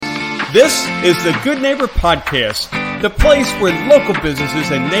This is the Good Neighbor Podcast, the place where local businesses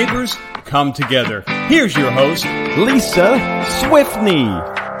and neighbors come together. Here's your host, Lisa Swiftney.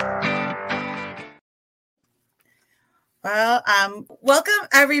 Well, welcome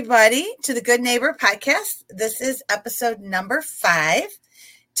everybody to the Good Neighbor Podcast. This is episode number 5.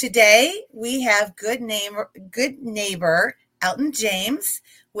 Today we have good neighbor Alton James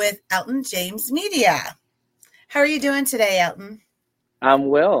with Alton James Media. How are you doing today, Alton? I'm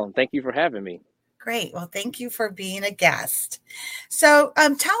well. Thank you for having me. Great. Well, thank you for being a guest. So tell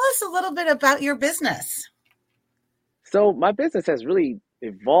us a little bit about your business. So my business has really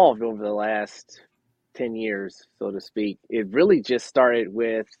evolved over the last 10 years, so to speak. It really just started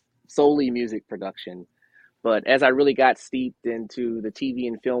with solely music production. But as I really got steeped into the TV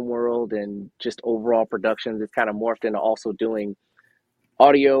and film world and just overall productions, it's kind of morphed into also doing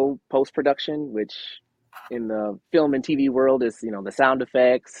audio post-production, which in the film and TV world is, the sound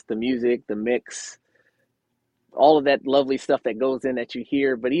effects, the music, the mix, all of that lovely stuff that goes in that you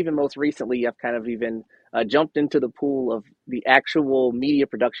hear. But even most recently, I've kind of even jumped into the pool of the actual media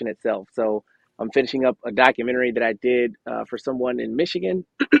production itself. So I'm finishing up a documentary that I did for someone in Michigan.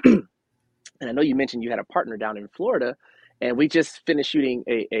 And I know you mentioned you had a partner down in Florida, and we just finished shooting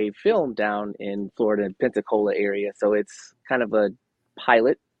a film down in Florida, in Pensacola area. So it's kind of a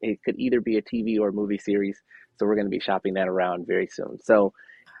pilot. It could either be a TV or a movie series. So we're going to be shopping that around very soon. So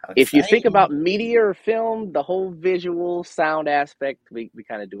if you think about media or film, the whole visual sound aspect, we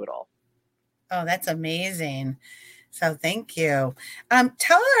kind of do it all. Oh, that's amazing. So thank you.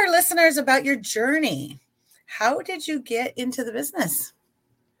 Tell our listeners about your journey. How did you get into the business?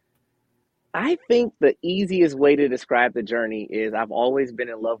 I think the easiest way to describe the journey is I've always been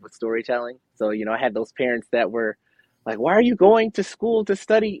in love with storytelling. So, I had those parents that were like, why are you going to school to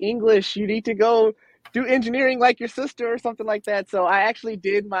study English? You need to go do engineering like your sister or something like that. So I actually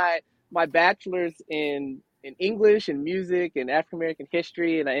did my bachelor's in English and music and African American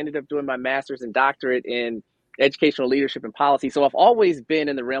history, and I ended up doing my master's and doctorate in educational leadership and policy. So I've always been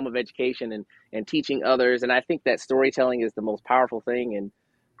in the realm of education and teaching others. And I think that storytelling is the most powerful thing. And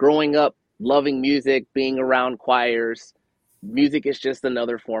growing up, loving music, being around choirs, music is just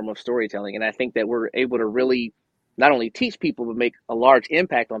another form of storytelling. And I think that we're able to really not only teach people, but make a large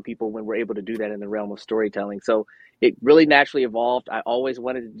impact on people when we're able to do that in the realm of storytelling. So it really naturally evolved. I always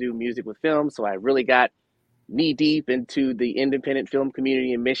wanted to do music with film. So I really got knee deep into the independent film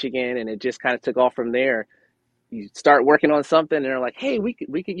community in Michigan, and it just kind of took off from there. You start working on something and they're like, hey, we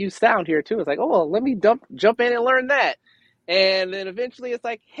could use sound here too. It's like, oh, well, let me jump in and learn that. And then eventually it's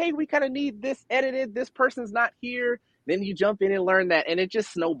like, hey, we kind of need this edited. This person's not here. Then you jump in and learn that. And it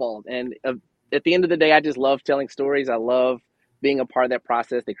just snowballed. And at the end of the day, I just love telling stories. I love being a part of that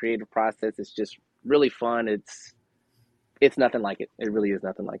process, the creative process. It's just really fun. It's nothing like it. It really is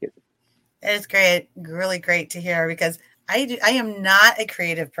nothing like it. It's great. Really great to hear, because I am not a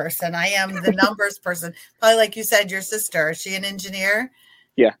creative person. I am the numbers person. Probably like you said, your sister. Is she an engineer?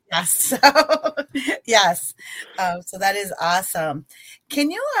 Yeah. Yes. So, yes. So that is awesome. Can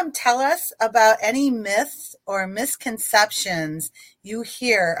you tell us about any myths or misconceptions you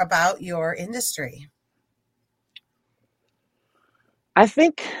hear about your industry? I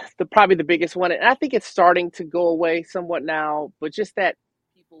think probably the biggest one, and I think it's starting to go away somewhat now, but just that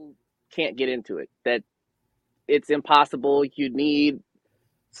people can't get into it, that it's impossible. You need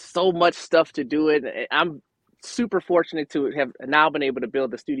so much stuff to do it. I'm super fortunate to have now been able to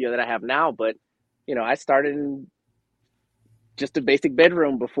build the studio that I have now, but I started in just a basic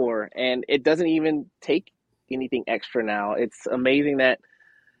bedroom before, and it doesn't even take anything extra now. It's amazing that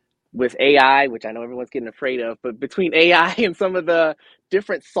with AI, which I know everyone's getting afraid of, but between AI and some of the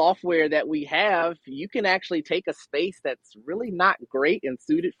different software that we have, you can actually take a space that's really not great and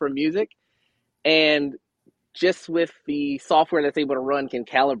suited for music, and just with the software that's able to run can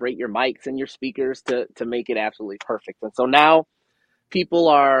calibrate your mics and your speakers to make it absolutely perfect. And so now people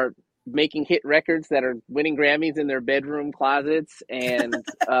are making hit records that are winning Grammys in their bedroom closets, and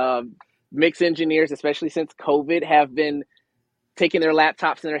mix engineers, especially since COVID, have been taking their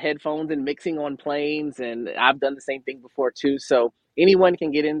laptops and their headphones and mixing on planes. And I've done the same thing before too. So anyone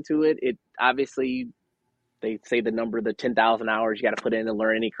can get into it. It obviously, they say the 10,000 hours you got to put in to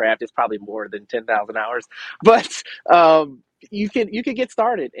learn any craft. It's probably more than 10,000 hours, but you can get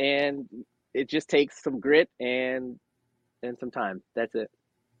started, and it just takes some grit and some time. That's it.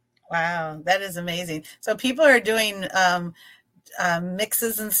 Wow, that is amazing. So people are doing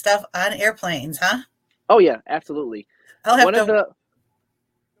mixes and stuff on airplanes, huh? Oh yeah, absolutely. Go ahead.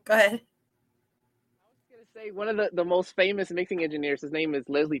 One of the most famous mixing engineers, his name is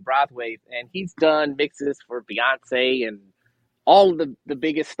Leslie Broadway, and he's done mixes for Beyonce and all of the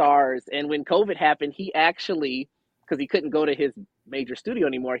biggest stars. And when COVID happened, he actually, because he couldn't go to his major studio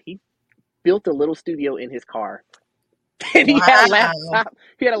anymore, he built a little studio in his car. And Wow.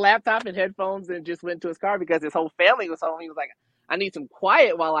 he had a laptop and headphones, and just went to his car because his whole family was home. He was like, I need some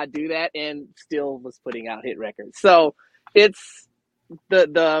quiet while I do that, and still was putting out hit records. So it's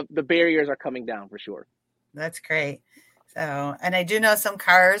the barriers are coming down for sure. That's great. So, and I do know some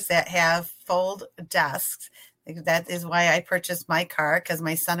cars that have fold desks. That is why I purchased my car, because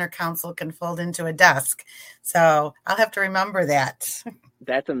my center console can fold into a desk. So I'll have to remember that.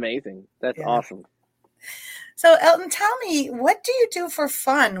 That's amazing. That's awesome. So Elton, tell me, what do you do for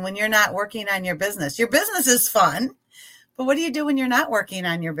fun when you're not working on your business? Your business is fun, but what do you do when you're not working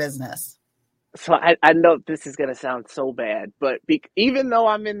on your business? So I know this is going to sound so bad, but even though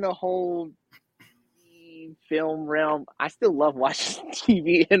I'm in the whole film realm, I still love watching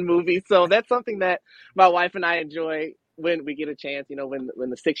TV and movies. So that's something that my wife and I enjoy when we get a chance, when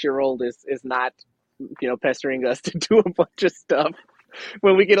the 6-year-old is not, pestering us to do a bunch of stuff,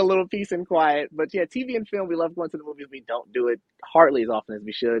 when we get a little peace and quiet. But yeah, TV and film, we love going to the movies. We don't do it hardly as often as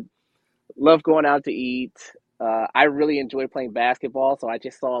we should. Love going out to eat. I really enjoy playing basketball. So I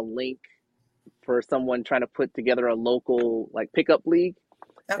just saw a link for someone trying to put together a local pickup league.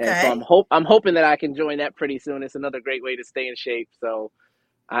 Okay. And so I'm hoping that I can join that pretty soon. It's another great way to stay in shape. So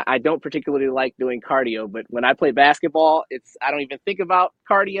I don't particularly like doing cardio, but when I play basketball, I don't even think about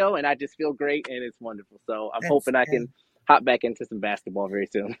cardio, and I just feel great, and it's wonderful. So I'm hoping I can hop back into some basketball very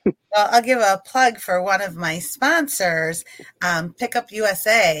soon. Well, I'll give a plug for one of my sponsors, Pickup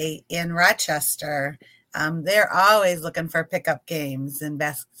USA in Rochester. They're always looking for pickup games and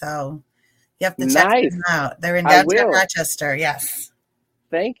so you have to check them out. They're in downtown Rochester. Yes.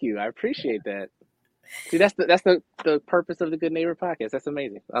 Thank you. I appreciate that. See, that's the purpose of the Good Neighbor podcast. That's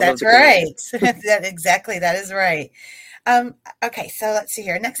amazing. That's right. That is right. Okay, so let's see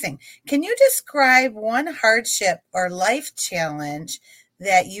here. Next thing, can you describe one hardship or life challenge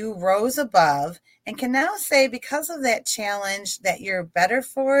that you rose above and can now say because of that challenge that you're better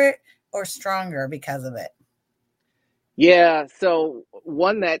for it or stronger because of it? Yeah, so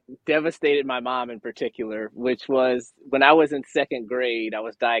one that devastated my mom in particular, which was when I was in second grade, I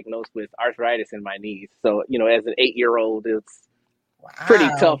was diagnosed with arthritis in my knees. So, as an 8-year-old, it's pretty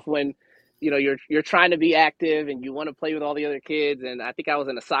tough when, you're trying to be active and you want to play with all the other kids. And I think I was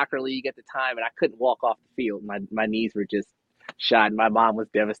in a soccer league at the time, and I couldn't walk off the field. My knees were just shot. My mom was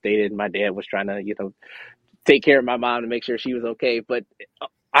devastated. My dad was trying to, take care of my mom to make sure she was okay. But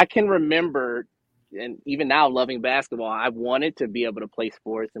I can remember, and even now loving basketball, I wanted to be able to play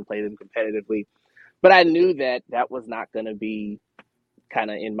sports and play them competitively. But I knew that was not going to be kind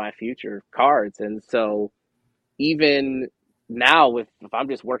of in my future cards. And so even now, if I'm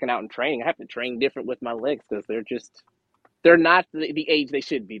just working out and training, I have to train different with my legs because they're not the age they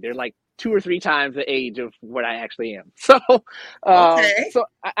should be. They're like 2 or 3 times the age of what I actually am. So, so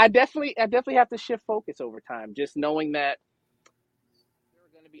I definitely have to shift focus over time, just knowing that there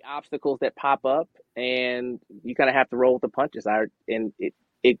are going to be obstacles that pop up, and you kind of have to roll with the punches. And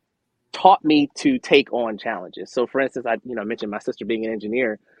it taught me to take on challenges. So, for instance, I mentioned my sister being an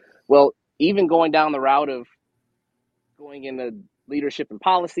engineer. Well, even going down the route of going into leadership and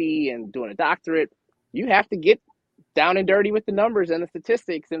policy and doing a doctorate, you have to get down and dirty with the numbers and the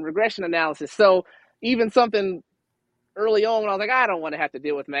statistics and regression analysis. So even something early on when I was like, I don't want to have to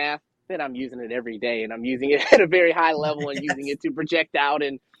deal with math, then I'm using it every day, and I'm using it at a very high level and using it to project out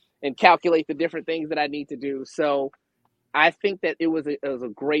and calculate the different things that I need to do. So I think that it was a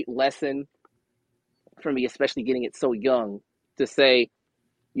great lesson for me, especially getting it so young, to say,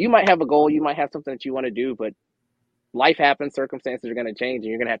 you might have a goal, you might have something that you want to do, but life happens, circumstances are going to change, and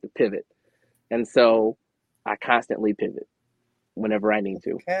you're going to have to pivot. And so I constantly pivot whenever I need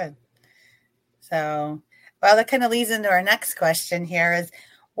to. Good. So, well, that kind of leads into our next question here is,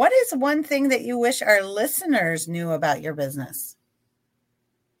 what is one thing that you wish our listeners knew about your business?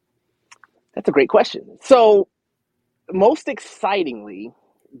 That's a great question. So most excitingly,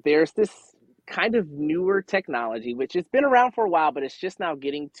 there's this kind of newer technology, which has been around for a while, but it's just now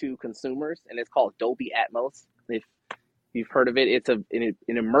getting to consumers, and it's called Dolby Atmos. If you've heard of it, it's an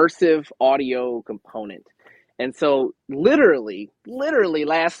immersive audio component. And so literally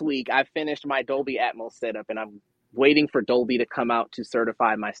last week, I finished my Dolby Atmos setup, and I'm waiting for Dolby to come out to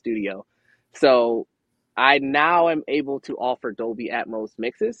certify my studio. So I now am able to offer Dolby Atmos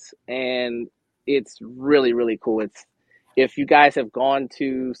mixes, and it's really, really cool. If you guys have gone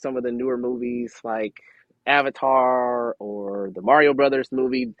to some of the newer movies like Avatar or the Mario Brothers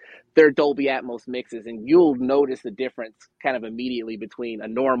movie, they're Dolby Atmos mixes, and you'll notice the difference kind of immediately between a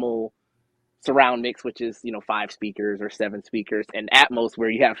normal surround mix, which is, 5 speakers or 7 speakers, and Atmos, where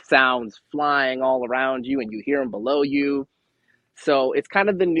you have sounds flying all around you and you hear them below you. So it's kind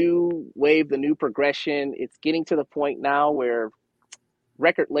of the new wave, the new progression. It's getting to the point now where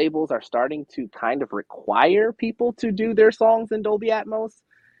record labels are starting to kind of require people to do their songs in Dolby Atmos.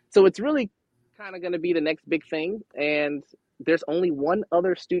 So it's really kind of going to be the next big thing. And there's only one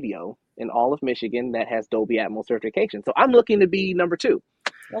other studio in all of Michigan that has Dolby Atmos certification. So I'm looking to be number 2.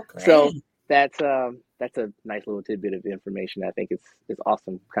 Okay. So that's a nice little tidbit of information. I think it's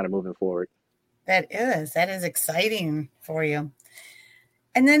awesome kind of moving forward. That is exciting for you.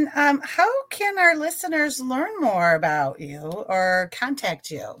 And then how can our listeners learn more about you or contact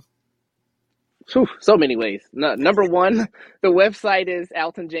you? Whew, so many ways. Number one, the website is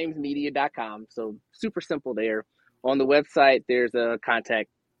altonjamesmedia.com. So super simple there. On the website, there's a contact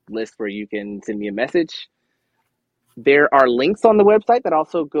list where you can send me a message. There are links on the website that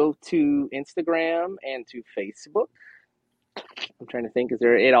also go to Instagram and to Facebook. I'm trying to think,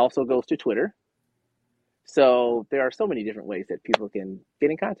 it also goes to Twitter. So there are so many different ways that people can get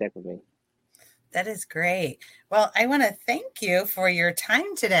in contact with me. That is great. Well, I want to thank you for your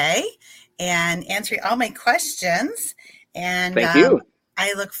time today and answering all my questions. And thank you.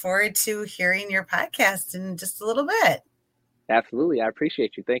 I look forward to hearing your podcast in just a little bit. Absolutely. I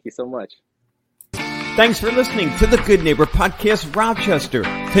appreciate you. Thank you so much. Thanks for listening to the Good Neighbor Podcast Rochester.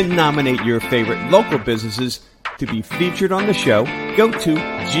 To nominate your favorite local businesses to be featured on the show, go to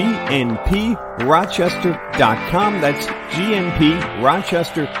gnprochester.com. That's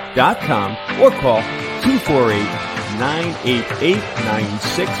gnprochester.com or call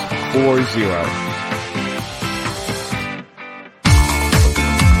 248-988-9640.